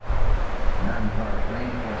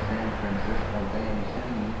differences obeying 7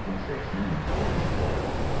 and 6 minutes.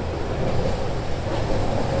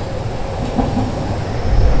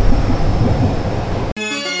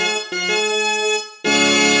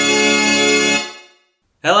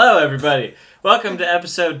 Hello, everybody. Welcome to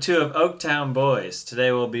episode 2 of Oaktown Boys.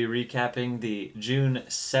 Today we'll be recapping the June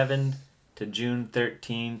 7th to June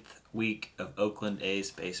 13th week of Oakland A's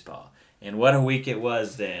baseball. And what a week it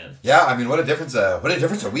was, Dan. Yeah, I mean, what a difference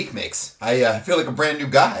a week makes. I feel like a brand new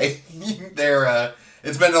guy.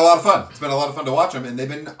 It's been a lot of fun. It's been a lot of fun to watch them, and they've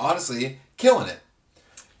been, honestly, killing it.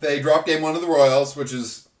 They dropped game 1 to the Royals, which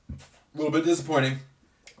is a little bit disappointing.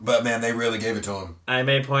 But, man, they really gave it to them. I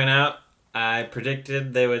may point out, I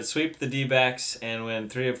predicted they would sweep the D-backs and win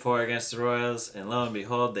 3 of 4 against the Royals, and lo and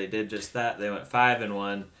behold, they did just that. They went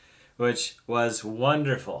 5-1, which was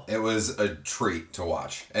wonderful. It was a treat to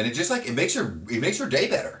watch, and it just it makes your day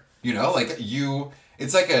better. You know,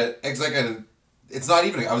 it's not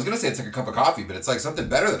even. I was gonna say it's like a cup of coffee, but it's like something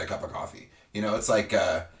better than a cup of coffee. You know, it's like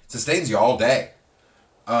sustains you all day.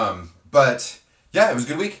 But yeah, it was a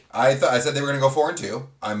good week. I said they were gonna go 4-2.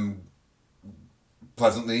 I'm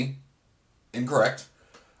pleasantly incorrect.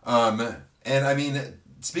 And I mean,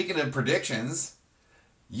 speaking of predictions,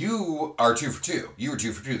 you are 2 for 2. You were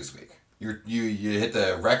 2 for 2 this week. You hit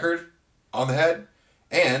the record on the head,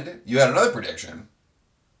 and you had another prediction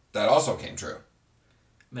that also came true.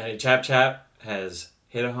 Matty Chap has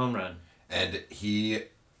hit a home run. And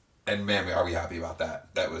man, are we happy about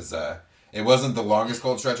that? That was, it wasn't the longest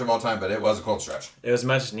cold stretch of all time, but it was a cold stretch. It was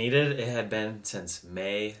much needed. It had been since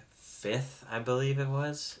May 5th, I believe it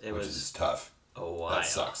was. Which is tough. A while. That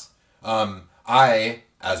sucks. I,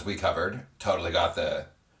 as we covered, totally got the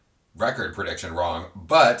record prediction wrong,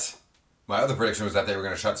 but my other prediction was that they were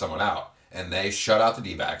going to shut someone out, and they shut out the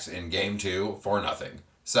D-backs in Game 2 for nothing.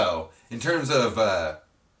 So, in terms of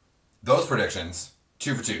those predictions,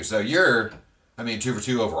 2 for 2. So you're 2 for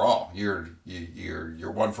 2 overall. You're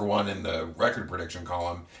 1 for 1 in the record prediction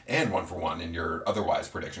column, and 1 for 1 in your otherwise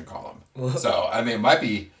prediction column. So, I mean, it might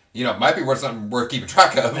be something worth keeping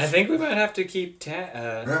track of. I think we might have to keep track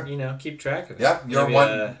of it. Yeah,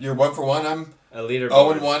 you're 1 for 1. I'm a leader.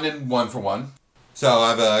 0-1 and 1 for 1. So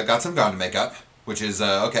I've got some ground to make up, which is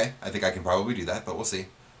okay. I think I can probably do that, but we'll see.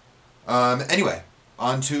 Anyway,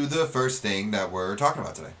 on to the first thing that we're talking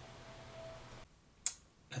about today.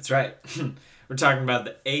 That's right. We're talking about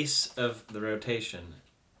the ace of the rotation.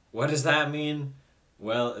 What does that mean?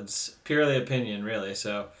 Well, it's purely opinion, really.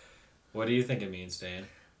 So, what do you think it means, Dan?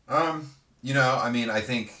 I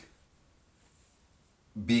think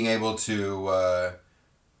being able to,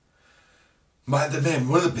 one of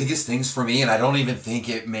the biggest things for me, and I don't even think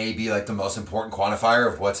it may be like the most important quantifier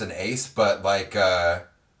of what's an ace, but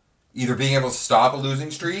either being able to stop a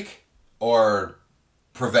losing streak or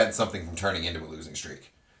prevent something from turning into a losing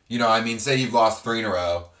streak. Say you've lost 3 in a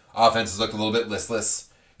row, offense has looked a little bit listless,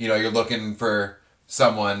 you're looking for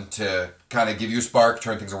someone to kind of give you a spark,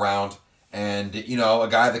 turn things around. And, a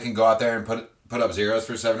guy that can go out there and put up zeros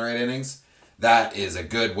for 7 or 8 innings, that is a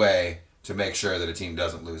good way to make sure that a team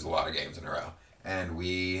doesn't lose a lot of games in a row. And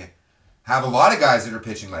we have a lot of guys that are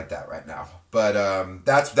pitching like that right now. But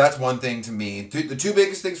that's one thing to me. The 2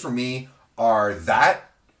 biggest things for me are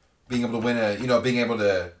that, being able to win being able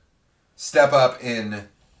to step up in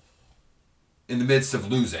the midst of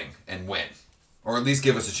losing and win. Or at least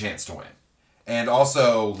give us a chance to win. And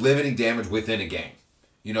also limiting damage within a game.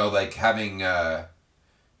 Having,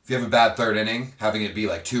 if you have a bad 3rd inning, having it be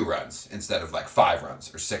 2 runs instead of 5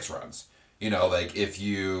 runs or 6 runs.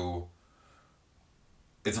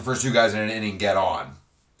 If the first 2 guys in an inning get on,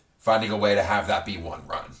 finding a way to have that be 1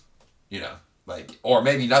 run. Or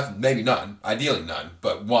maybe nothing, maybe none, ideally none,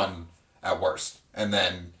 but 1 at worst. And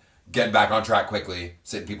then getting back on track quickly,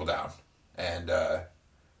 sitting people down. And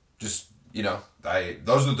those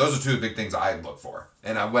are 2 big things I look for.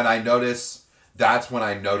 And that's when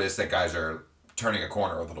I notice that guys are turning a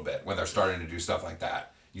corner a little bit. When they're starting to do stuff like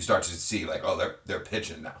that, you start to see they're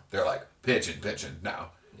pitching now. They're pitching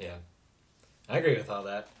now. Yeah, I agree with all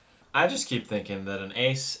that. I just keep thinking that an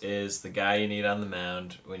ace is the guy you need on the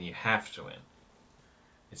mound when you have to win.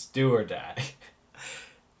 It's do or die.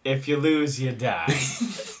 If you lose, you die,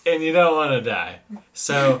 and you don't want to die.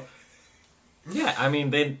 So, yeah,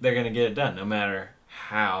 they're gonna get it done no matter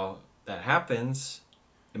how that happens.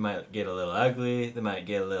 It might get a little ugly. They might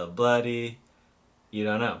get a little bloody. You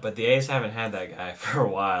don't know. But the A's haven't had that guy for a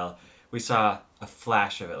while. We saw a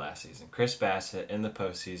flash of it last season. Chris Bassett in the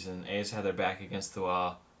postseason. A's had their back against the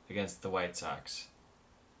wall against the White Sox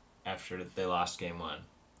after they lost Game 1.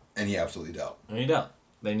 And he absolutely dealt.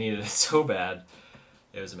 They needed it so bad.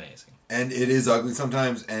 It was amazing. And it is ugly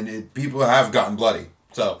sometimes, and people have gotten bloody.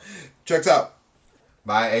 So Checks out.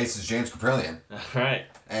 My ace is James Caprillion. All right.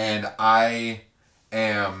 And I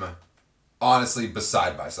am honestly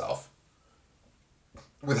beside myself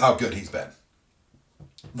with how good he's been.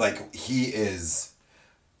 Like, he is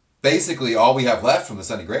basically all we have left from the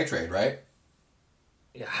Sonny Gray trade, right?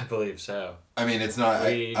 Yeah, I believe so. I mean, it's not.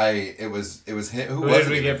 It was him. Who was did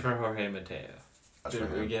we it get even? for Jorge Mateo? That's for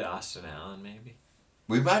Did we him. get Austin Allen, maybe?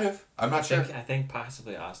 We might have. I'm not sure. I think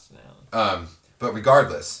possibly Austin Allen. But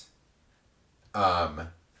regardless, to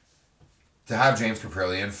have James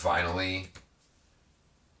Caprillion finally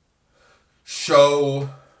show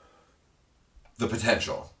the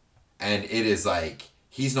potential, and it is like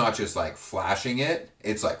he's not just like flashing it;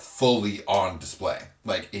 it's like fully on display.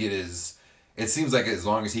 Like it is. It seems like as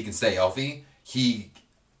long as he can stay healthy, he's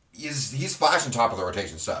flashing top of the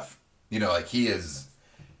rotation stuff. You know, like he is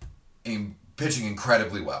pitching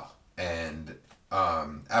incredibly well, and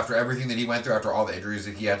after everything that he went through, after all the injuries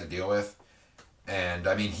that he had to deal with, and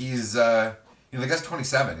I mean he's the guy's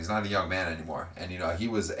 27. He's not a young man anymore, and he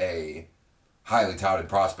was a highly touted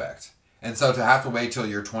prospect, and so to have to wait till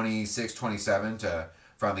you're 26, 27 to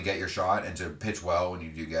finally get your shot and to pitch well when you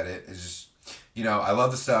do get it is just I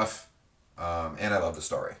love the stuff. And I love the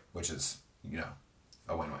story, which is,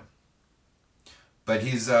 a win-win. But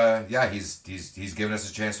he's given us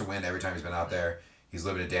a chance to win every time he's been out there. He's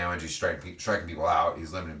limited damage. He's striking people out.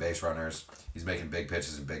 He's limiting base runners. He's making big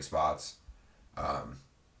pitches in big spots.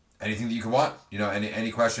 Anything that you can want,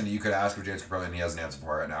 any question that you could ask of James Caprillion, he has an answer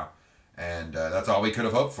for right now. And that's all we could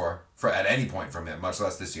have hoped for at any point from him, much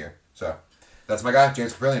less this year. So that's my guy,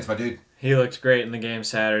 James Caprillion. It's my dude. He looked great in the game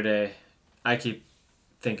Saturday. I keep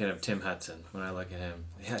thinking of Tim Hudson when I look at him.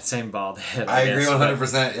 Yeah, same bald head. I agree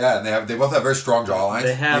 100%. Yeah, and they both have very strong jawlines.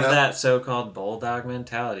 They have that so-called bulldog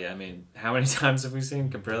mentality. I mean, how many times have we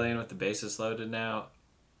seen Caprillion with the bases loaded now,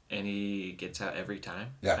 and he gets out every time?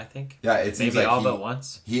 Yeah, I think. Yeah, it seems maybe like all but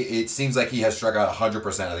once. It seems like he has struck out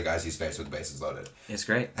 100% of the guys he's faced with the bases loaded. It's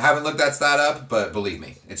great. I haven't looked that stat up, but believe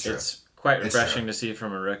me, it's true. It's quite refreshing to see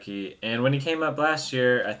from a rookie. And when he came up last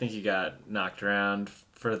year, I think he got knocked around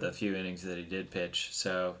for the few innings that he did pitch.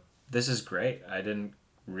 So this is great. I didn't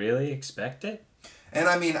really expect it. And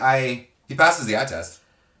I mean, he passes the eye test.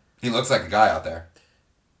 He looks like a guy out there.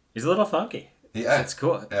 He's a little funky. Yeah. It's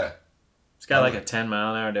cool. Yeah. It's got like a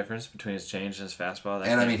 10-mile-an-hour difference between his change and his fastball.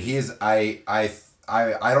 And I mean, he is. I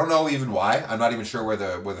don't know even why. I'm not even sure where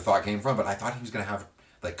the thought came from, but I thought he was gonna have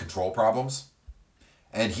like control problems,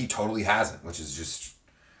 and he totally hasn't. Which is just,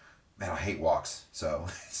 man, I hate walks. So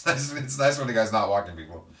it's nice when the guy's not walking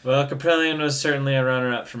people. Well, Caprillion was certainly a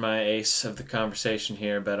runner-up for my ace of the conversation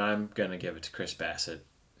here, but I'm gonna give it to Chris Bassett.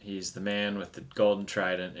 He's the man with the golden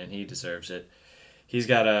trident, and he deserves it. He's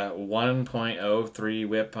got a 1.03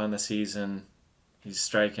 whip on the season. He's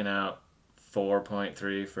striking out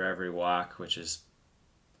 4.3 for every walk,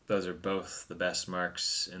 those are both the best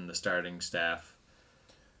marks in the starting staff.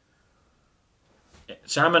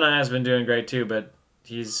 Chaminade has been doing great too, but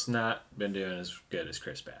he's not been doing as good as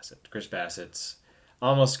Chris Bassett. Chris Bassett's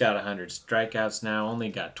almost got 100 strikeouts now, only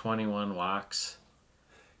got 21 walks.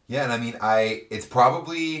 Yeah, and I mean, it's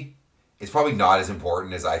probably not as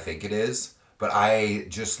important as I think it is. But I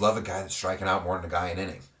just love a guy that's striking out more than a guy an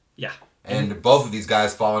inning. Yeah. And both of these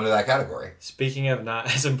guys fall into that category. Speaking of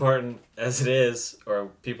not as important as it is,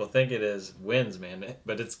 or people think it is, wins, man.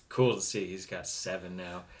 But it's cool to see. He's got 7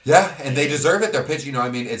 now. Yeah, and they deserve it. They're pitching, I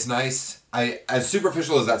mean, it's nice. As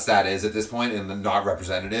superficial as that stat is at this point and not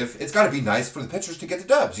representative, it's got to be nice for the pitchers to get the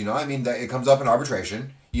dubs, I mean, it comes up in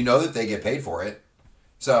arbitration. You know that they get paid for it.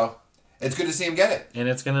 So it's good to see him get it. And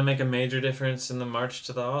it's going to make a major difference in the march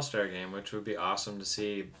to the All-Star game, which would be awesome to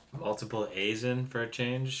see multiple A's in for a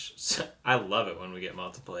change. I love it when we get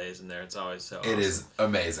multiple A's in there. It's always so awesome. It is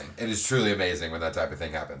amazing. It is truly amazing when that type of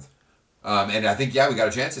thing happens. And I think, we got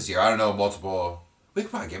a chance this year. I don't know,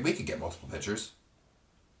 we could get multiple pitchers.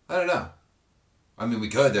 I don't know. I mean, we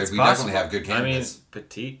could. We definitely have good candidates. I mean,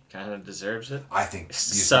 Petit kind of deserves it. I think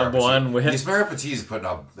sub 1 with Yusmeiro Petit is putting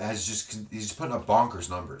up he's putting up bonkers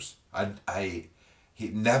numbers. He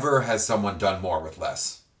never has someone done more with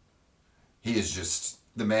less. He is just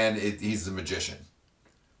the man. He's the magician,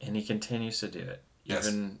 and he continues to do it. Yes.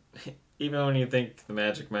 Even when you think the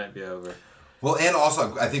magic might be over. Well, and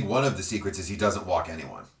also I think one of the secrets is he doesn't walk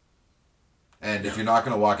anyone. And if you're not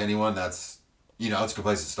going to walk anyone, that's it's a good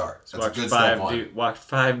place to start. That's a good step one. Walked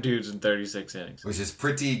 5 dudes in 36 innings. Which is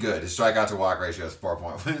pretty good. His strikeout to walk ratio is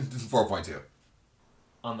 4.2.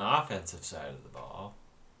 On the offensive side of the ball,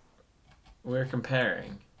 we're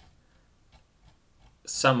comparing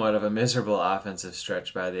somewhat of a miserable offensive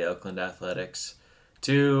stretch by the Oakland Athletics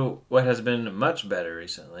to what has been much better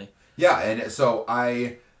recently. Yeah, and so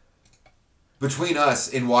I between us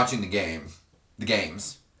in watching the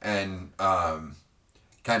games, and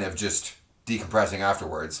kind of just decompressing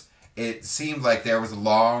afterwards, it seemed like there was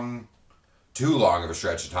too long of a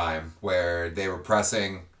stretch of time where they were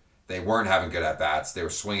pressing, they weren't having good at-bats, they were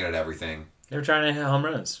swinging at everything. They were trying to hit home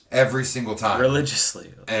runs. Every single time.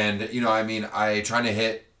 Religiously. And, I trying to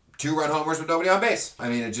hit 2-run homers with nobody on base. I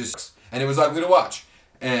mean, it was ugly to watch.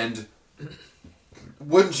 And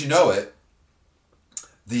wouldn't you know it,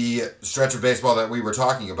 the stretch of baseball that we were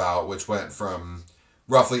talking about, which went from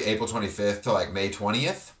roughly April 25th to like May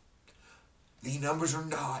 20th, the numbers are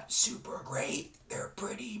not super great. They're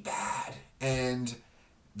pretty bad. And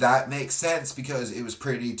that makes sense because it was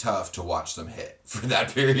pretty tough to watch them hit for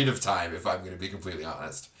that period of time, if I'm going to be completely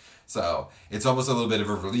honest. So it's almost a little bit of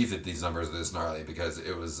a relief that these numbers are this gnarly because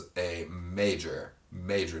it was a major,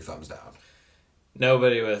 major thumbs down.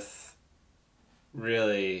 Nobody with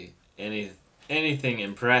really anything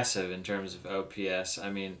impressive in terms of OPS. I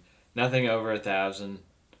mean, nothing over 1,000.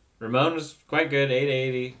 Ramon was quite good,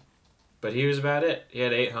 880, but he was about it. He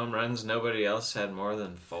had 8 home runs. Nobody else had more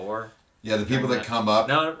than 4. Yeah, the people that come up...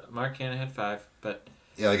 No, Mark Canha had 5, but...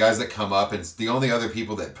 Yeah, the guys that come up, and the only other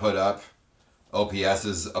people that put up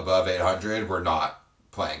OPSs above 800 were not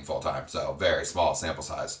playing full-time, so very small sample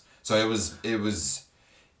size. So it was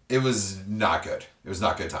not good. It was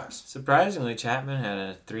not good times. Surprisingly, Chapman had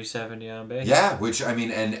a 370 on base. Yeah, which,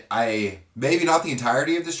 and maybe not the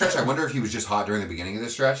entirety of the stretch. I wonder if he was just hot during the beginning of the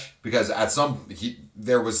stretch, because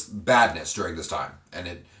there was badness during this time, and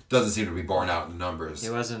it doesn't seem to be borne out in the numbers. He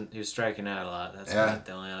was striking out a lot. That's about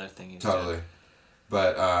the only other thing he totally. did.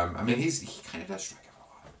 But, he kind of does strike out a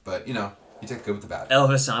lot. But, you take good with the bad.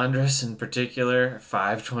 Elvis Andrus in particular,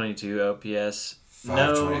 522 OPS.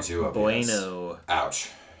 522 OPS. Bueno. Ouch.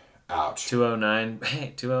 209.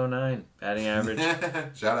 Hey, 209 batting average.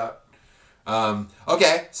 Shout out.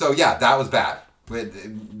 Okay, so yeah, that was bad.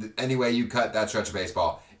 Any way you cut that stretch of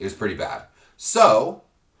baseball, it was pretty bad. So,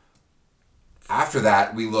 after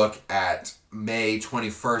that, we look at May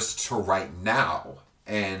 21st to right now.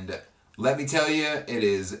 And let me tell you, it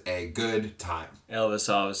is a good time.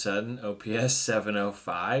 Elvis all of a sudden, OPS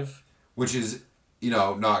 705. Which is,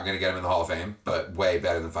 not going to get him in the Hall of Fame, but way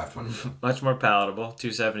better than 522. Much more palatable,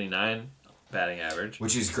 279 batting average.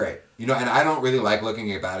 Which is great. And I don't really like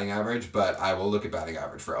looking at batting average, but I will look at batting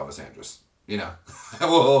average for Elvis Andrus.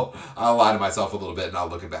 I'll lie to myself a little bit and I'll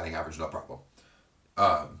look at batting average, no problem.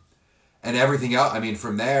 And everything else,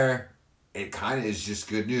 from there, it kind of is just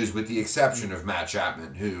good news, with the exception of Matt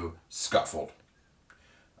Chapman, who scuffled.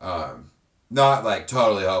 Not like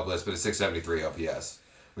totally hopeless, but a 673 OPS,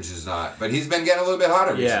 which is not. But he's been getting a little bit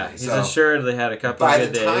hotter recently. Yeah, he's assuredly had a couple of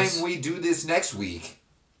good days. By the time we do this next week,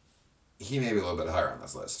 he may be a little bit higher on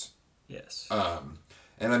this list. Yes.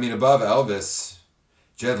 And above Elvis,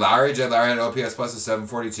 Jed Lowry. Jed Lowry had an OPS plus of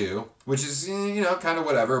 742, which is, kind of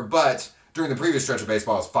whatever. But during the previous stretch of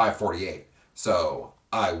baseball, it was 548. So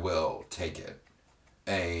I will take it.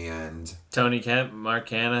 And Tony Kemp, Mark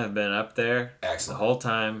Canha have been up there excellent the whole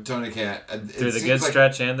time. Tony Kemp through the good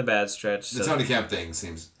stretch and the bad stretch. The Tony Kemp thing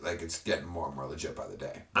seems like it's getting more and more legit by the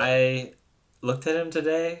day. But I looked at him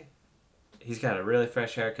today. He's got a really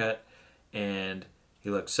fresh haircut, and he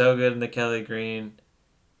looked so good in the Kelly Green.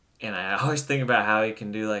 And I always think about how he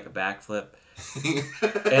can do like a backflip.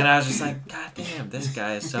 And I was just like, God damn, this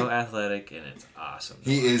guy is so athletic, and it's awesome.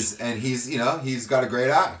 He is, and he's got a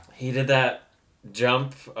great eye. He did that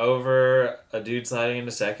jump over a dude sliding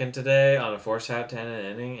into second today on a force out 10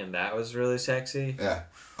 inning, and that was really sexy. Yeah,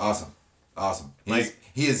 awesome.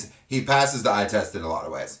 He passes the eye test in a lot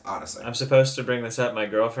of ways, honestly. I'm supposed to bring this up. My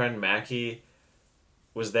girlfriend Mackie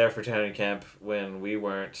was there for Tony Kemp when we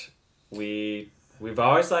weren't. We've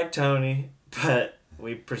always liked Tony, but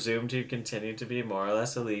we presumed he'd continue to be more or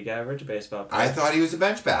less a league average baseball player. I thought he was a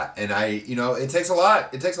bench bat, and it takes a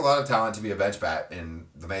lot. It takes a lot of talent to be a bench bat in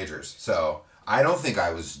the majors. So I don't think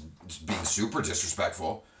I was being super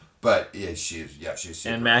disrespectful, but yeah, she's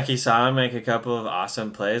super. And Mackie saw him make a couple of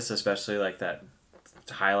awesome plays, especially like that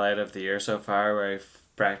highlight of the year so far, where he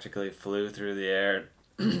practically flew through the air,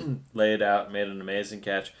 laid out, made an amazing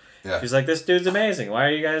catch. Yeah. She's like, this dude's amazing. Why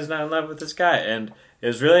are you guys not in love with this guy? And it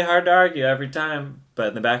was really hard to argue every time, but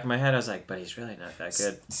in the back of my head, I was like, but he's really not that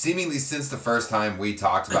good. Seemingly since the first time we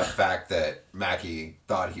talked about the fact that Mackie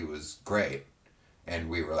thought he was great, and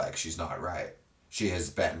we were like, she's not right. She has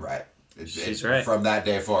been right. She's right. From that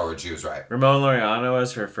day forward, she was right. Ramon Laureano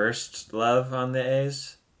was her first love on the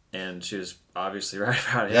A's, and she was obviously right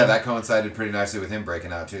about him. Yeah, that coincided pretty nicely with him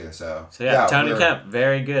breaking out too. So yeah, Tony Kemp,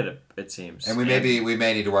 very good, it seems. And we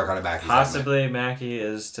may need to work on a Mackie possibly segment. Mackie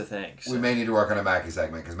is to thank. So. We may need to work on a Mackie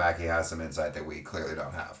segment because Mackie has some insight that we clearly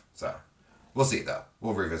don't have. So We'll see, though.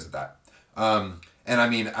 We'll revisit that. And I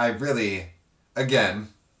mean, I really, again,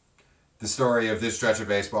 the story of this stretch of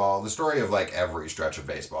baseball, the story of like every stretch of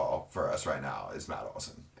baseball for us right now is Matt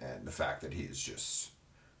Olson. And the fact that he's just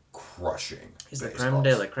crushing. He's baseballs. the creme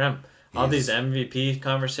de la creme. All these MVP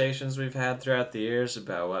conversations we've had throughout the years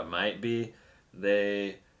about what might be,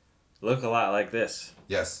 they look a lot like this.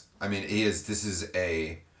 Yes. I mean, this is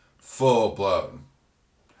a full blown.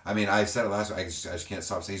 I mean, I said it last week. I just can't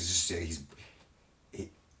stop saying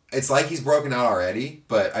it's like he's broken out already,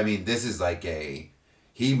 but I mean, this is like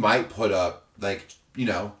he might put up like,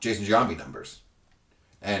 Jason Giambi numbers.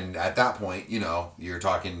 And at that point, you're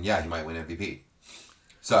talking, he might win MVP.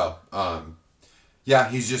 So,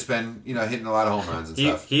 he's just been, hitting a lot of home runs and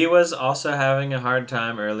stuff. He was also having a hard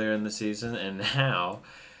time earlier in the season, and now,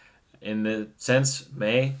 since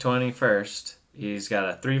May 21st, he's got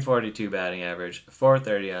a 342 batting average,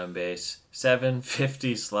 430 on base,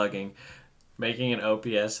 750 slugging, making an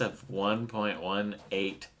OPS of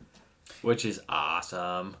 1.18, which is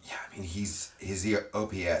awesome. Yeah, I mean, his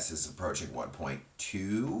OPS is approaching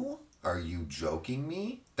 1.2. Are you joking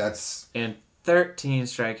me? And 13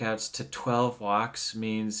 strikeouts to 12 walks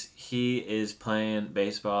means he is playing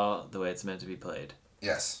baseball the way it's meant to be played.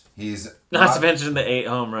 Yes, he's not to mention the 8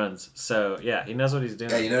 home runs. So, yeah, he knows what he's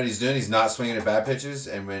doing. Yeah, you know what he's doing? He's not swinging at bad pitches,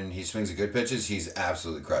 and when he swings at good pitches, he's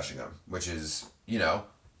absolutely crushing them, which is,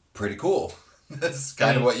 pretty cool. That's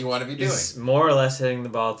kind of what you want to be doing. He's more or less hitting the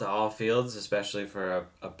ball to all fields, especially for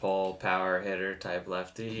a pull power hitter type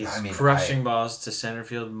lefty. He's crushing balls to center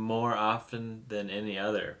field more often than any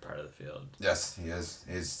other part of the field. Yes, he is.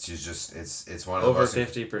 It's one of over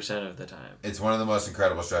 50% of the time. It's one of the most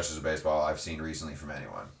incredible stretches of baseball I've seen recently from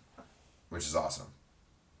anyone, which is awesome.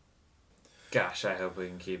 Gosh, I hope we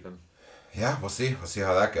can keep him. Yeah, we'll see. We'll see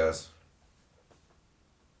how that goes.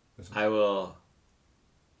 I will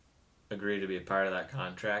agree to be a part of that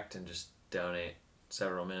contract and just donate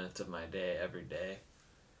several minutes of my day every day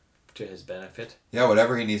to his benefit. Yeah,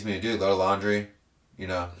 whatever he needs me to do. Load of laundry,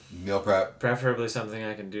 meal prep. Preferably something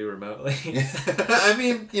I can do remotely. I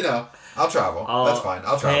mean, I'll travel. That's fine.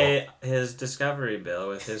 I'll travel. Pay his Discovery bill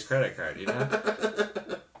with his credit card,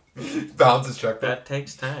 Balance his checkbook. That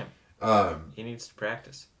takes time. He needs to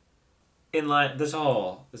practice. This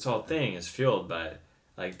whole thing is fueled by,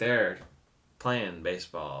 they're playing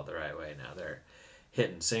baseball the right way now. They're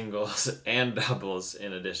hitting singles and doubles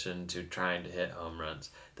in addition to trying to hit home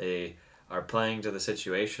runs. They are playing to the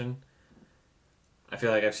situation. I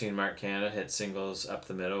feel like I've seen Mark Canada hit singles up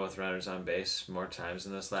the middle with runners on base more times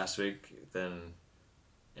in this last week than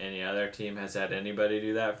any other team has had anybody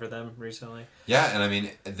do that for them recently. Yeah, and I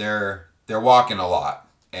mean they're walking a lot,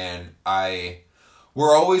 and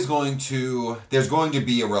there's going to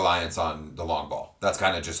be a reliance on the long ball. That's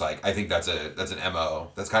kind of just I think that's an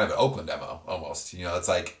MO. That's kind of an Oakland MO almost. It's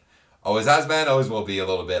always has been, always will be a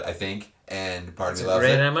little bit, I think. And part of me loves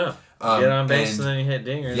it. It's a great MO. Get on base and then you hit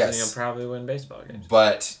dingers and you'll probably win baseball games.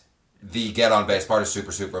 But the get on base part is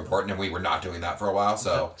super, super important, and we were not doing that for a while.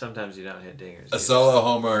 So sometimes you don't hit dingers. A solo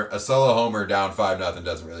homer down 5-0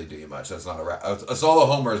 doesn't really do you much. That's not a solo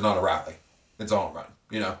homer is not a rally. It's a home run.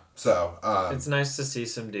 So it's nice to see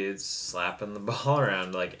some dudes slapping the ball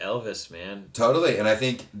around like Elvis, man. Totally, and I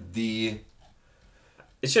think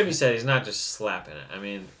it should be said he's not just slapping it. I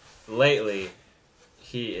mean, lately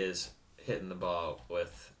he is hitting the ball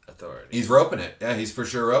with authority. He's roping it. Yeah, he's for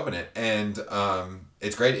sure roping it, and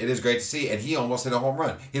it's great. It is great to see, and he almost hit a home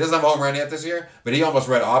run. He doesn't have a home run yet this year, but he almost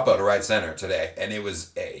read Oppo to right center today, and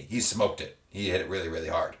he smoked it. He hit it really, really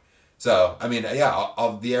hard. So I mean,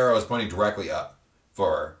 the arrow is pointing directly up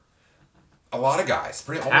for a lot of guys,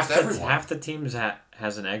 almost everyone. Half the teams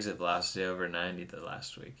has an exit velocity over 90 the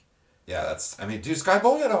last week. Yeah, dude, Sky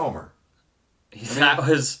Bowl had a homer. That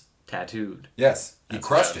was tattooed. Yes, he That's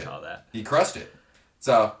crushed what I it. would call that. He crushed it.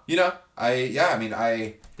 So, Did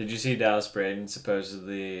you see Dallas Braden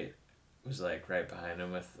supposedly was right behind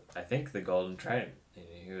him with, I think, the Golden Trident.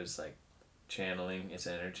 He was channeling his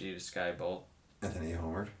energy to Sky Bolt. And then he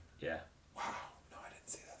homered? Yeah. Wow. No, I didn't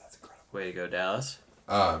see that. That's incredible. Way to go, Dallas.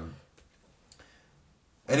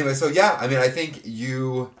 Anyway, so I think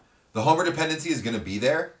the homer dependency is going to be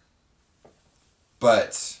there,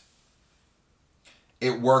 but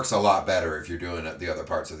it works a lot better if you're doing the other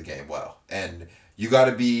parts of the game well. And you got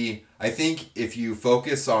to be, I think if you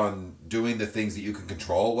focus on doing the things that you can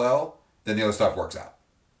control well, then the other stuff works out.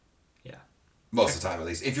 Yeah. Most of the time, at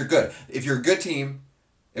least. If you're good. If you're a good team,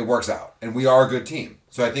 it works out. And we are a good team.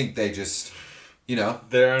 So I think they just,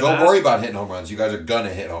 don't worry about hitting home runs. You guys are going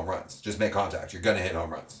to hit home runs. Just make contact. You're going to hit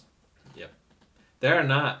home runs. Yep. There are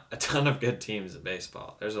not a ton of good teams in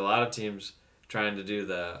baseball. There's a lot of teams trying to do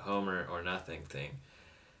the homer or nothing thing.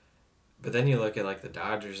 But then you look at like the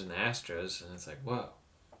Dodgers and the Astros, and it's like, whoa,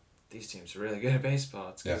 these teams are really good at baseball.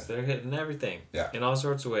 It's because they're hitting everything in all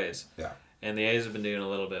sorts of ways. Yeah. And the A's have been doing a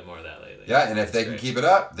little bit more of that lately. Yeah, and if they can keep it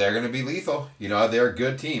up, they're going to be lethal. You know, they're a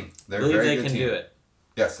good team. They're a very good team. They can do it.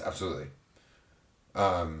 Yes, absolutely.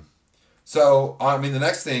 So, I mean, the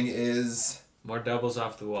next thing is... more doubles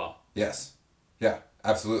off the wall. Yes. Yeah,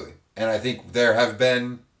 absolutely. And I think there have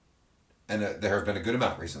been a good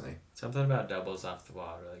amount recently. Something about doubles off the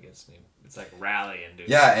wall really gets me. It's like rallying, dude.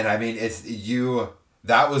 Yeah, and I mean, it's you...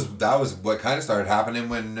 That was what kind of started happening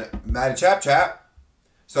when Matty Chap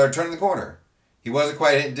started turning the corner. He wasn't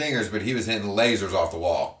quite hitting dingers, but he was hitting lasers off the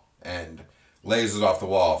wall. And lasers off the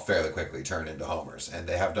wall fairly quickly turn into homers, and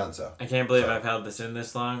they have done so. I can't believe I've held this in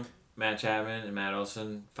this long. Matt Chapman and Matt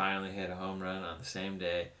Olson finally hit a home run on the same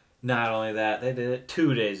day. Not only that, they did it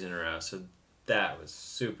 2 days in a row, so that was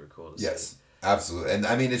super cool to see. Yes, absolutely. And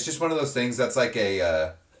I mean, it's just one of those things that's like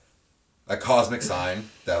a cosmic sign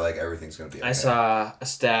that like everything's going to be okay. I saw a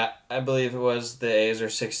stat. I believe it was the A's are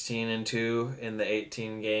 16-2 in the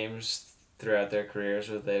 18 games throughout their careers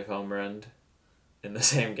where they've home runned in the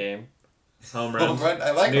same game. Home run. Home run?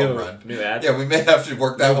 I like home run. New ad. Yeah, we may have to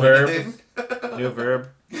work that one in. New verb.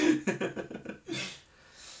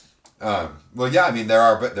 Well, yeah, I mean, there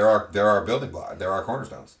are building blocks. There are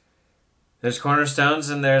cornerstones. There's cornerstones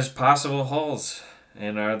and there's possible holes.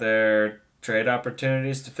 And are there trade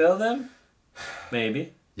opportunities to fill them?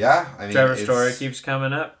 Maybe. Yeah, I mean, Trevor Story keeps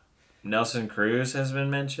coming up. Nelson Cruz has been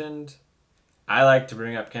mentioned. I like to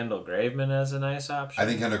bring up Kendall Graveman as a nice option. I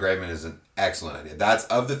think Kendall Graveman is an excellent idea. That's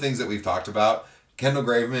of the things that we've talked about. Kendall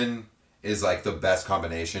Graveman is like the best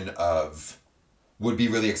combination of would be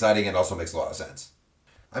really exciting and also makes a lot of sense.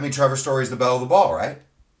 I mean, Trevor Story's the belle of the ball, right?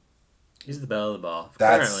 He's the belle of the ball.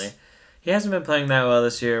 Currently. He hasn't been playing that well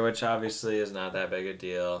this year, which obviously is not that big a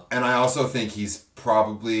deal. And I also think he's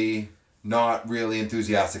probably not really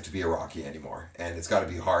enthusiastic to be a Rocky anymore. And it's got to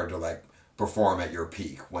be hard to like perform at your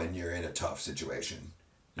peak when you're in a tough situation.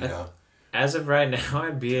 You know? As of right now,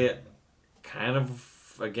 I'd be kind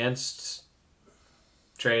of against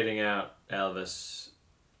trading out Elvis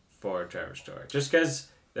for Trevor Story. Just because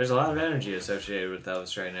there's a lot of energy associated with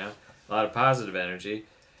Elvis right now. A lot of positive energy.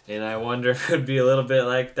 And I wonder if it would be a little bit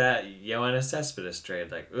like that Yoenis Cespedes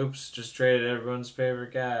trade. Like, oops, just traded everyone's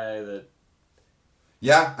favorite guy.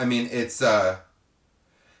 Yeah, I mean, it's... I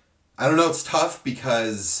don't know, it's tough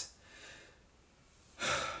because...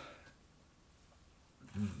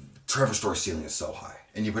 Trevor Story's ceiling is so high.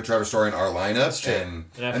 And you put Trevor Story in our lineup, and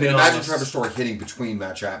I mean, imagine Trevor Story hitting between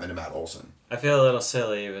Matt Chapman and Matt Olson. I feel a little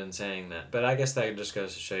silly even saying that, but I guess that just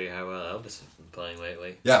goes to show you how well Elvis has been playing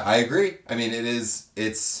lately. Yeah, I agree. I mean, it's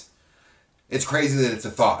crazy that it's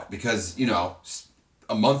a thought because, you know,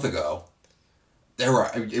 a month ago,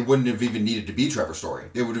 it wouldn't have even needed to be Trevor Story.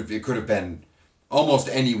 It could have been almost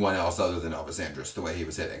anyone else other than Elvis Andrus the way he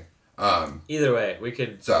was hitting. Either way, we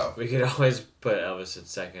could always put Elvis at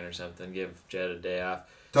second or something, give Jed a day off.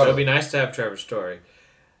 Totally. So it'd be nice to have Trevor Story.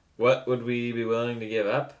 What would we be willing to give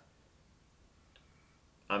up?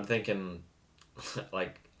 I'm thinking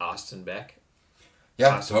like Austin Beck.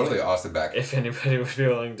 Yeah, possibly. Totally Austin Beck. If anybody would be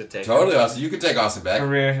willing to take Totally Austin. You could take Austin Beck.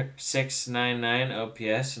 Career .699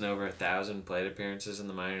 OPS and over 1,000 plate appearances in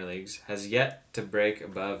the minor leagues. Has yet to break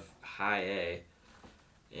above high A.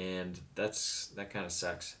 And that kind of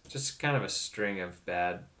sucks. Just kind of a string of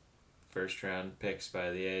bad first-round picks by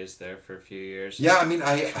the A's there for a few years. Yeah, I mean,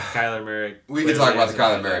 Kyler Murray. We could talk about the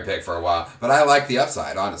Kyler Murray pick for a while, but I like the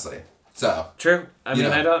upside, honestly. So true. I mean,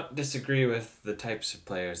 I don't disagree with the types of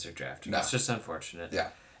players they're drafting. No. It's just unfortunate. Yeah.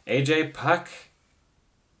 AJ Puck.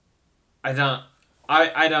 I don't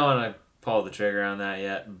want to pull the trigger on that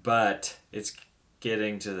yet, but it's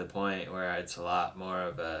getting to the point where it's a lot more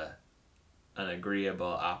of an agreeable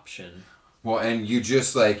option. Well, and you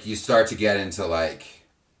just you start to get into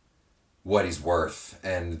what he's worth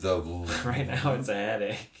and the right now it's a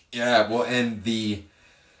headache. Yeah, well, and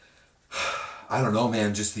I don't know,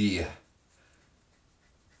 man, just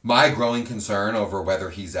my growing concern over whether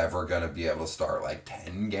he's ever going to be able to start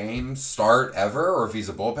 10 games ever, or if he's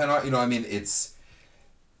a bullpen, I mean,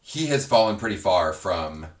 he has fallen pretty far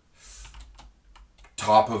from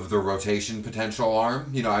top of the rotation potential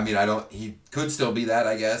arm. I mean, he could still be that,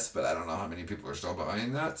 I guess, but I don't know how many people are still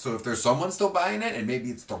buying that. So if there's someone still buying it, and maybe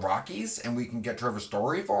it's the Rockies, and we can get Trevor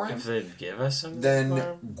Story for him. If they'd give us some,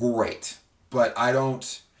 then great. But I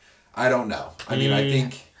don't know. I mean, I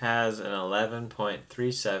think has an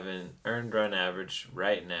 11.37 earned run average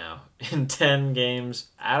right now in 10 games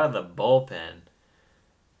out of the bullpen.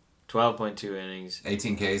 12.2 innings.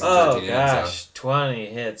 18 Ks and Oh 13 innings. gosh, 20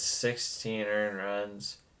 hits, 16 earned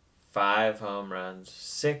runs, 5 home runs,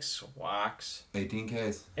 6 walks, 18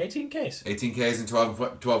 Ks. 18 Ks. 18 Ks and 12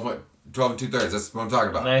 and 2/3. That's what I'm talking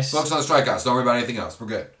about. Nice. Focus on the strikeouts. Don't worry about anything else. We're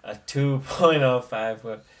good. A 2.05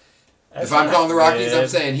 whip. If I'm calling the Rockies, I'm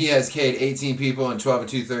saying he has K'd 18 people in 12 and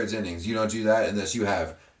 2/3 innings. You don't do that unless you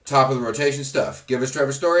have top of the rotation stuff. Give us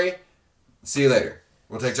Trevor Story. See you later.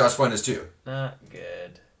 We'll take Josh Fuentes too. Not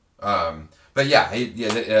good. But yeah,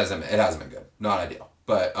 it hasn't been good. Not ideal.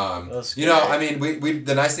 But That's you know, great. I mean, we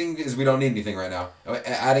the nice thing is we don't need anything right now.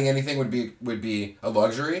 Adding anything would be a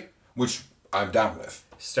luxury, which I'm down with.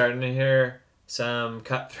 Starting to hear some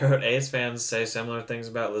cutthroat A's fans say similar things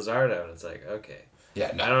about Luzardo, and it's like, okay.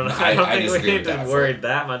 Yeah, no, I don't know. no, I don't think we disagree need with to that worry fully.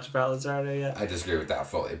 that much about Luzardo yet. I disagree with that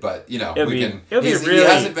fully, but you know, It'll we be- can. it'll be He really-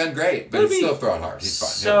 hasn't been great, but it'll he's be still throwing hard. He's fine.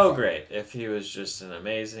 So He'll be fine. great if he was just an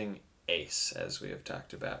amazing ace, as we have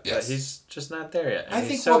talked about. Yes. But he's just not there yet. And I he's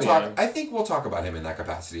think so we'll talk. young. I think we'll talk about him in that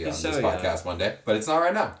capacity on He's this so young. podcast one day, but it's not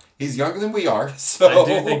right now. He's younger than we are, so I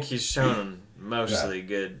do think he's shown mostly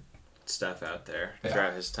good stuff out there Yeah.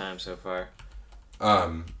 throughout his time so far.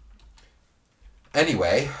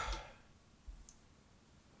 Anyway,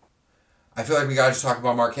 I feel like we gotta just talk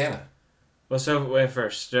about Mark Hanna. Well, so wait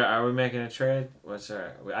first. Are we making a trade? What's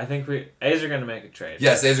our? I think A's are going to make a trade.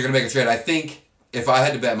 Yes, A's are gonna make a trade. I think if I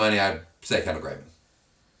had to bet money, I'd say Kendall Graveman.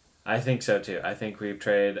 I think so too. I think we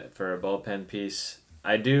trade for a bullpen piece.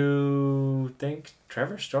 I do think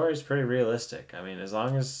Trevor Story is pretty realistic. I mean, as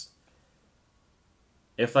long as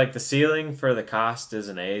if like the ceiling for the cost is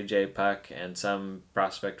an AJ Puck and some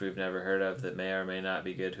prospect we've never heard of that may or may not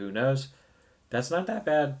be good, who knows? That's not that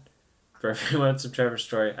bad for a few months of Trevor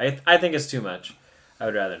Story. I think it's too much. I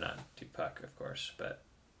would rather not do Puck, of course, but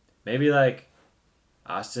maybe like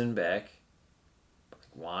Austin Beck, like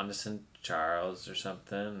Wanderson Charles or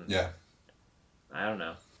something. Yeah. I don't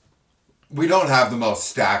know. We don't have the most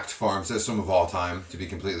stacked farm system of all time, to be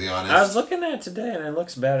completely honest. I was looking at it today, and it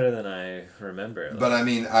looks better than I remember it. But I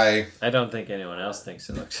mean, I don't think anyone else thinks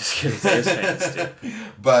it looks as good as those fans do.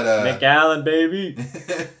 but Nick Allen, baby.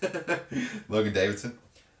 Logan Davidson.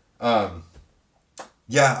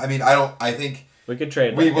 Yeah, I mean, I think We could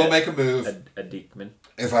trade. we like will make a move. a Diekman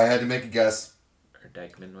If I had to make a guess, or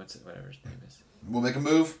Dykeman, whatever his name is. we'll make a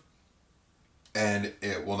move, and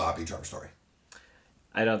it will not be Trevor Story.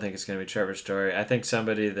 I don't think it's going to be Trevor Story. I think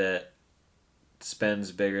somebody that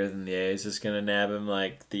spends bigger than the A's is going to nab him,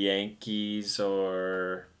 like the Yankees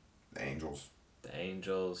or The Angels. the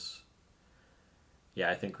Angels. Yeah,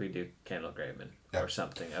 I think we do Kendall Graveman Yep. or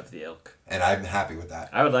something of the ilk. And I'm happy with that.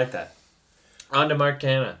 I would like that. On to Mark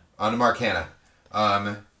Canha. On to Mark Hanna.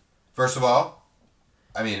 First of all,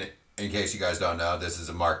 I mean, in case you guys don't know, this is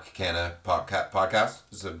a Mark Canha podcast.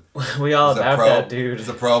 It's a We all about that, dude. It's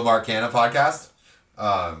a pro Mark Hanna podcast.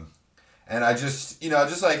 And I just,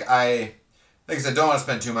 just like I said, don't want to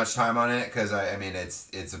spend too much time on it because I mean,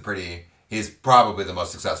 it's a pretty. He's probably the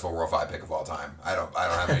most successful Rule 5 pick of all time. I don't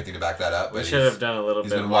have anything to back that up. We but should have done a little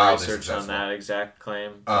he's bit been more wildly research on successful. that exact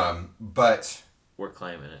claim. But We're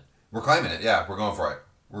claiming it. we're claiming it. Yeah, we're going for it.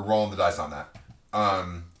 We're rolling the dice on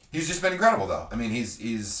that. He's just been incredible, though. I mean,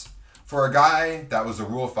 he's for a guy that was a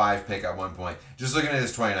Rule 5 pick at one point. Just looking at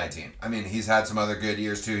his 2019. I mean, he's had some other good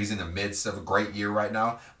years too. He's in the midst of a great year right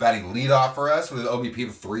now, batting leadoff for us with an OBP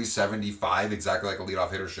of 375, exactly like a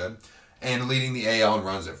leadoff hitter should, and leading the AL in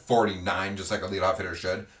runs at 49, just like a leadoff hitter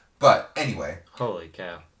should. But anyway, Holy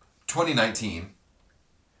cow. 2019,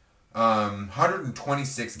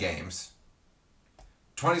 126 games,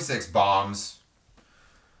 26 bombs,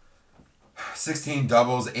 16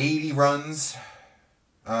 doubles, 80 runs,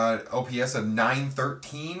 OPS of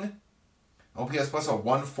 913, OPS plus a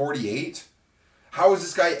 148. How is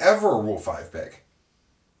this guy ever a Rule 5 pick?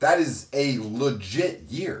 That is a legit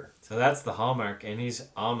year. So that's the hallmark, and he's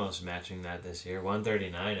almost matching that this year.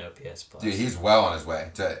 139 OPS plus. Dude, he's well on his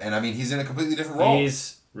way. And I mean, he's in a completely different role.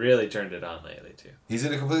 He's really turned it on lately, too. He's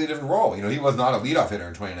in a completely different role. He was not a leadoff hitter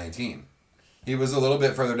in 2019. He was a little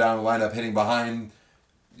bit further down the lineup, hitting behind,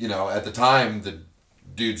 at the time, the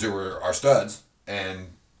dudes who were our studs. And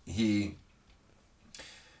he,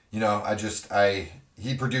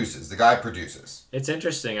 he produces. The guy produces. It's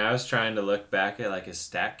interesting. I was trying to look back at like his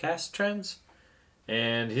StatCast trends,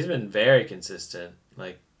 and he's been very consistent,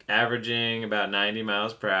 like averaging about 90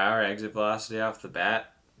 miles per hour exit velocity off the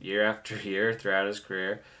bat year after year throughout his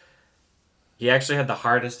career. He actually had the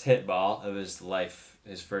hardest hit ball of his life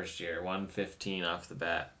his first year, 115 off the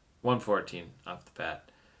bat, 114 off the bat.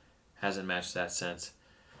 Hasn't matched that since,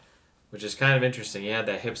 which is kind of interesting. He had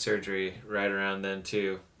that hip surgery right around then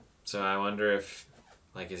too, so I wonder if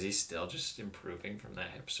Like, is he still just improving from that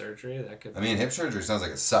hip surgery? That could. I mean, hip surgery sounds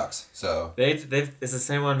like it sucks. So They've it's the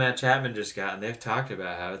same one Matt Chapman just got, and they've talked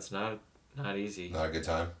about how it's not easy. not a good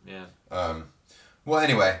time. Yeah. Well,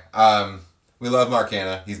 anyway, we love Mark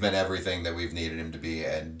Hanna. He's been everything that we've needed him to be,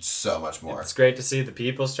 and so much more. It's great to see the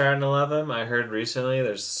people starting to love him. I heard recently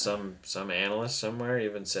there's some analyst somewhere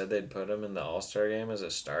even said they'd put him in the All-Star game as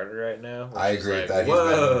a starter right now. I agree with that. He's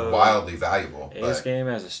been wildly valuable. A's game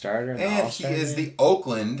as a starter in the and All-Star he is game? the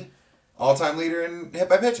Oakland all-time leader in hit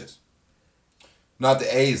by pitches. Not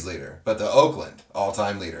the A's leader, but the Oakland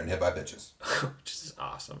all-time leader in hit by pitches. Which is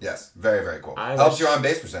awesome. Yes, very, very cool. I Helps wish- your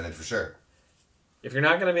on-base percentage for sure. If you're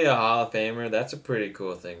not going to be a Hall of Famer, that's a pretty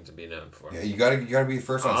cool thing to be known for. Yeah, you gotta be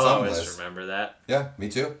first on I'll some always list. remember that. Yeah, me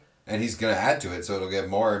too. And he's gonna add to it, so it'll get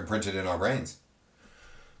more imprinted in our brains.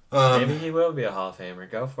 Maybe he will be a Hall of Famer.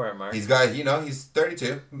 Go for it, Mark. He's got, he's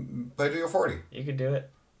 32. Play till you're 40. You could do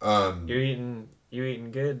it. You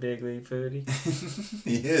eating good, big league foodie.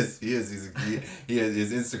 He is. His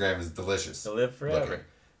Instagram is delicious. To live forever.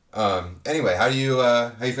 Anyway, how you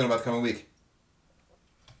feeling about the coming week?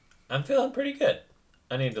 I'm feeling pretty good.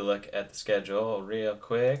 I need to look at the schedule real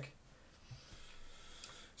quick.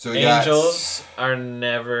 So Angels are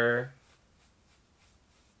never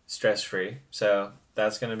stress-free, so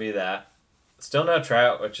that's going to be that. Still no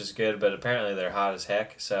Trout, which is good, but apparently they're hot as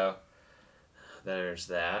heck, so there's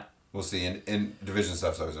that. We'll see. In division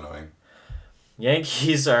stuff's always annoying.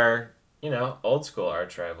 Yankees are, old school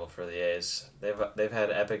arch rival for the A's. They've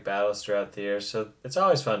had epic battles throughout the year, so it's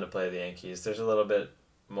always fun to play the Yankees. There's a little bit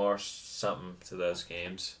more something to those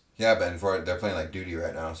games. Yeah, Ben, they're playing like duty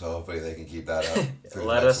right now, so hopefully they can keep that up. Through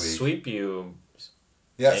Let the next us week. sweep you,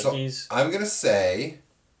 Yeah, Yankees. so I'm gonna say,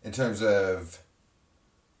 in terms of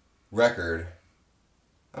record,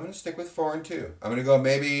 I'm gonna stick with 4-2. I'm gonna go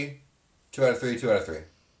maybe 2 out of 3, 2 out of 3.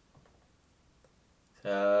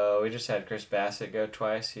 So we just had Chris Bassett go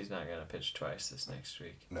twice. He's not going to pitch twice this next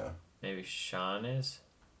week. No. Maybe Sean is,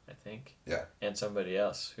 I think. Yeah. And somebody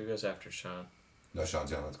else. Who goes after Sean? No, Sean's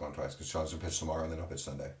the only one that's going twice because Sean's gonna pitch tomorrow and then I'll pitch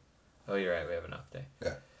Sunday. Oh, you're right. We have an off day.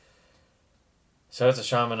 Yeah. So it's a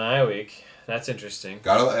Shamanai week. That's interesting.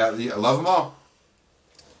 I love them all.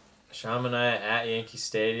 Shamanai at Yankee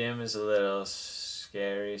Stadium is a little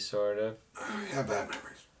scary, sort of. Yeah, bad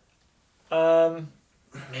memories.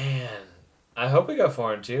 Man, I hope we go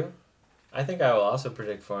 4-2. I think I will also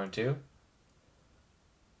predict 4-2.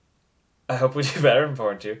 I hope we do better than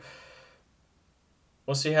 4-2.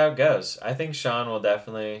 We'll see how it goes. I think Sean will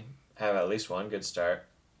definitely have at least one good start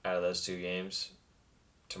out of those two games.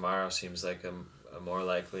 Tomorrow seems like a more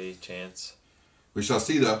likely chance. We shall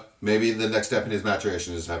see, though. Maybe the next step in his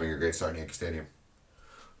maturation is having a great start in Yankee Stadium.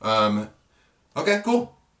 Okay,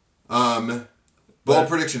 cool. Bold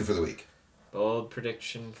prediction for the week. Bold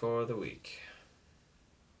prediction for the week.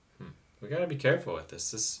 We gotta be careful with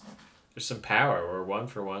this. There's some power. We're 1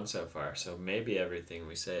 for 1 so far, so maybe everything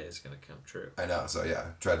we say is gonna come true. I know, so yeah,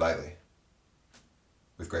 tread lightly.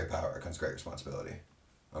 With great power comes great responsibility.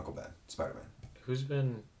 Uncle Ben, Spider-Man. Who's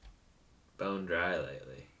been bone dry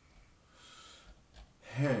lately?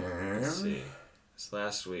 Let's see. This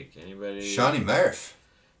last week, anybody? Shawnee Murph.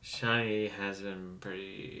 Shawnee has been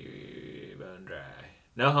pretty bone dry.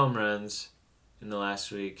 No home runs in the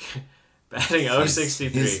last week. Batting .063.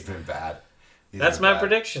 He's been bad. That's my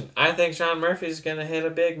prediction. I think Sean Murphy's gonna hit a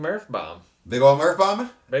big Murph bomb. Big old Murph bomb?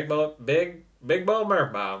 Big bold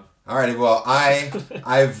Murph bomb. Alrighty, well,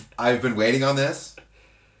 I've been waiting on this.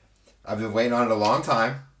 I've been waiting on it a long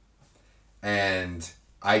time, and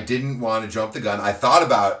I didn't want to jump the gun. I thought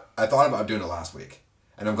about doing it last week,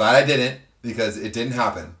 and I'm glad I didn't because it didn't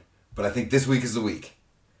happen. But I think this week is the week.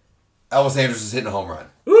 Elvis Andrus is hitting a home run.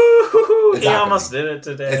 Woo! He happening. almost did it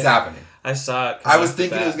today. It's happening. I saw it. I was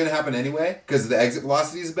thinking it was going to happen anyway because the exit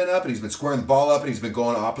velocity has been up and he's been squaring the ball up and he's been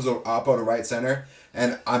going oppo to right center.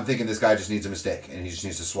 And I'm thinking this guy just needs a mistake and he just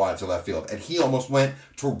needs to swat it to left field. And he almost went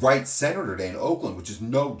to right center today in Oakland, which is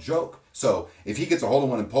no joke. So if he gets a hold of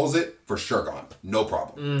one and pulls it, for sure gone. No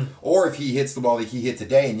problem. Or if he hits the ball that he hit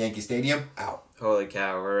today in Yankee Stadium, out. Holy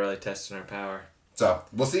cow, we're really testing our power. So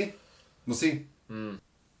we'll see. We'll see.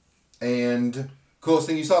 And coolest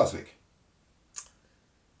thing you saw this week?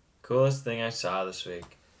 Coolest thing I saw this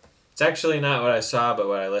week. It's actually not what I saw, but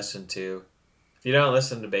what I listened to. If you don't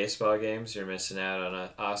listen to baseball games, you're missing out on an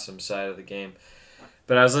awesome side of the game.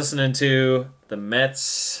 But I was listening to the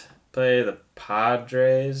Mets play the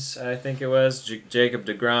Padres, I think it was. Jacob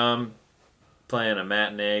deGrom playing a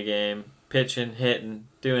matinee game, pitching, hitting,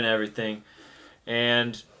 doing everything.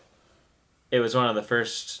 And it was one of the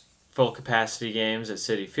first full capacity games at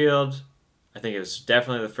Citi Field. I think it was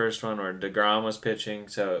definitely the first one where deGrom was pitching,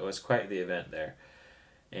 so it was quite the event there.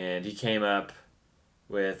 And he came up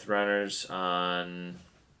with runners on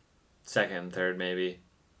second and third, maybe.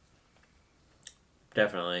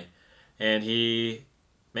 Definitely. And he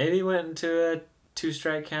maybe went into a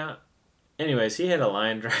 2-strike count. Anyways, he hit a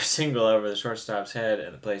line drive single over the shortstop's head,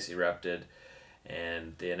 and the place erupted.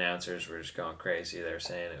 And the announcers were just going crazy. They were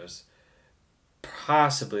saying it was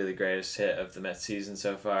possibly the greatest hit of the Mets season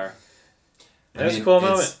so far. That was a cool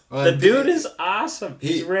moment. Well, the dude is awesome.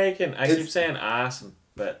 He's raking. I keep saying awesome,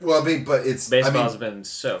 but but it's baseball's been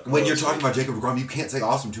so cool. When you're talking about Jacob deGrom, you can't say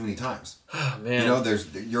awesome too many times. Oh man, you know,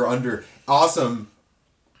 you're under awesome.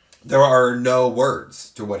 There are no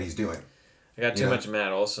words to what he's doing. I got too much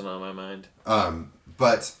Matt Olson on my mind.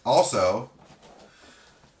 But also,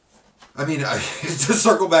 I mean, to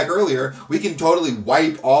circle back earlier, we can totally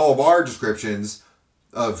wipe all of our descriptions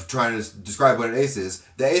of trying to describe what an ace is.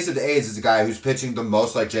 The ace of the A's is a guy who's pitching the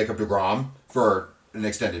most like Jacob deGrom for an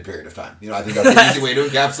extended period of time. You know, I think that's an easy way to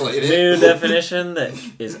encapsulate it. New definition that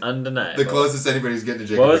is undeniable. The closest anybody's getting to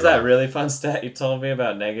Jacob What was deGrom. That really fun stat you told me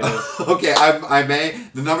about negative? Okay,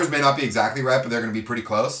 the numbers may not be exactly right, but they're going to be pretty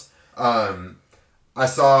close. I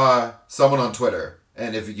saw someone on Twitter,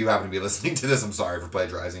 and if you happen to be listening to this, I'm sorry for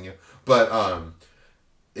plagiarizing you, but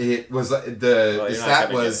it was the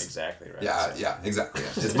stat was exactly right. Yeah, exactly.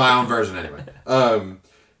 Yeah. It's my own version anyway.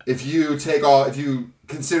 If you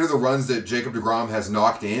consider the runs that Jacob deGrom has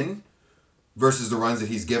knocked in versus the runs that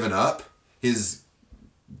he's given up, his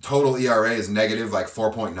total ERA is negative like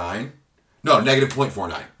 4.9. No, negative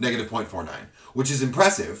 0.49. Negative 0.49, which is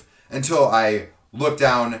impressive until I looked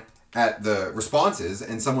down at the responses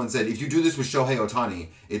and someone said, if you do this with Shohei Ohtani,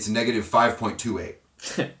 it's negative 5.28.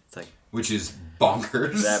 It's like, which is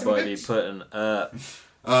bonkers. That boy be putting up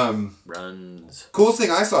runs. Coolest thing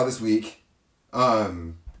I saw this week,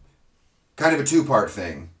 kind of a 2-part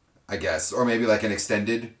thing, I guess, or maybe like an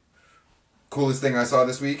extended coolest thing I saw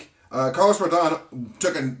this week. Carlos Rodon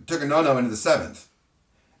took a no-no into the 7th,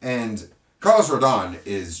 and Carlos Rodon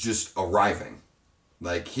is just arriving.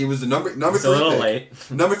 Like, he was the number 3 pick.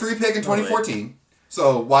 Number 3 pick in 2014,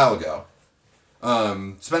 so a while ago.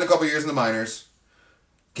 Spent a couple years in the minors.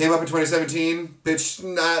 Came up in 2017, pitched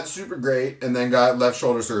not super great, and then got left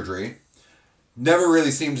shoulder surgery. Never really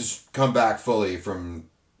seemed to come back fully from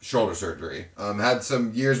shoulder surgery. Had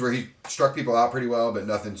some years where he struck people out pretty well, but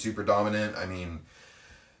nothing super dominant. I mean,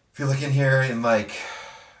 if you look in here in like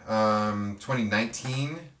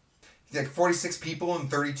 2019, he had 46 people in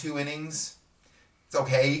 32 innings. It's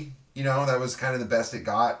okay. You know, that was kind of the best it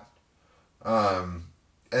got. And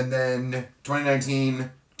then 2019,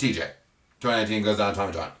 TJ. 2019 goes down to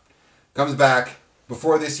Tommy John. Comes back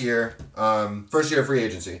before this year. First year of free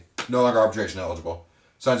agency. No longer arbitration eligible.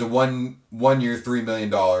 Signs a one year, $3 million,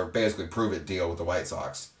 basically prove-it deal with the White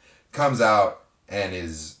Sox. Comes out and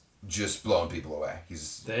is just blowing people away.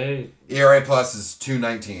 ERA plus is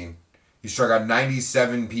 2.19. He struck out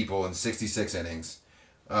 97 people in 66 innings.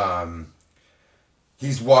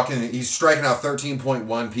 He's striking out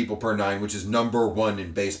 13.1 people per 9, which is number 1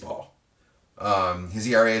 in baseball. His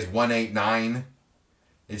ERA is 1.89.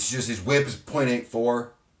 It's just his WHIP is 0.84.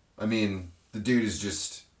 I mean, the dude is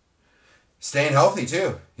just staying healthy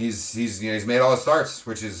too. He's made all his starts,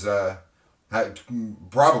 which is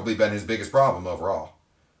probably been his biggest problem overall.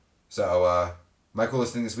 So my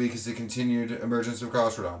coolest thing this week is the continued emergence of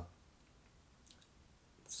Carlos Rodon.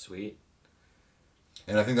 Sweet.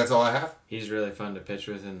 And I think that's all I have. He's really fun to pitch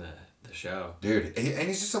with in the show. Dude, and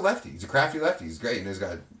he's just a lefty. He's a crafty lefty. He's great. And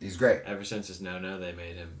he's great. Ever since his no-no, they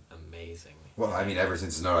made him amazing. Well, I mean, ever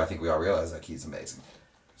since his no, I think we all realize like he's amazing.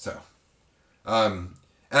 So, and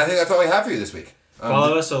I think that's all we have for you this week.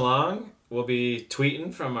 Follow us along. We'll be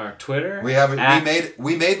tweeting from our Twitter. We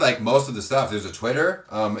made like most of the stuff. There's a Twitter.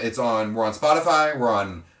 We're on Spotify. We're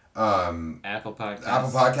on Apple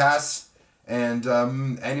Podcasts. And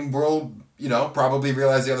we'll, probably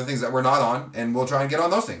realize the other things that we're not on, and we'll try and get on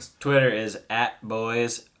those things. Twitter is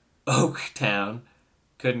 @BoysOaktown.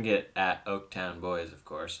 Couldn't get @OaktownBoys, of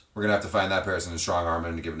course. We're going to have to find that person and strong arm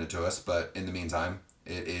him and giving it to us, but in the meantime,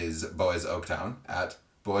 it is Boys Oaktown,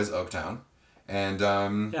 @BoysOaktown. And,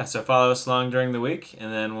 so follow us along during the week,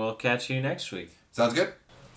 and then we'll catch you next week. Sounds good.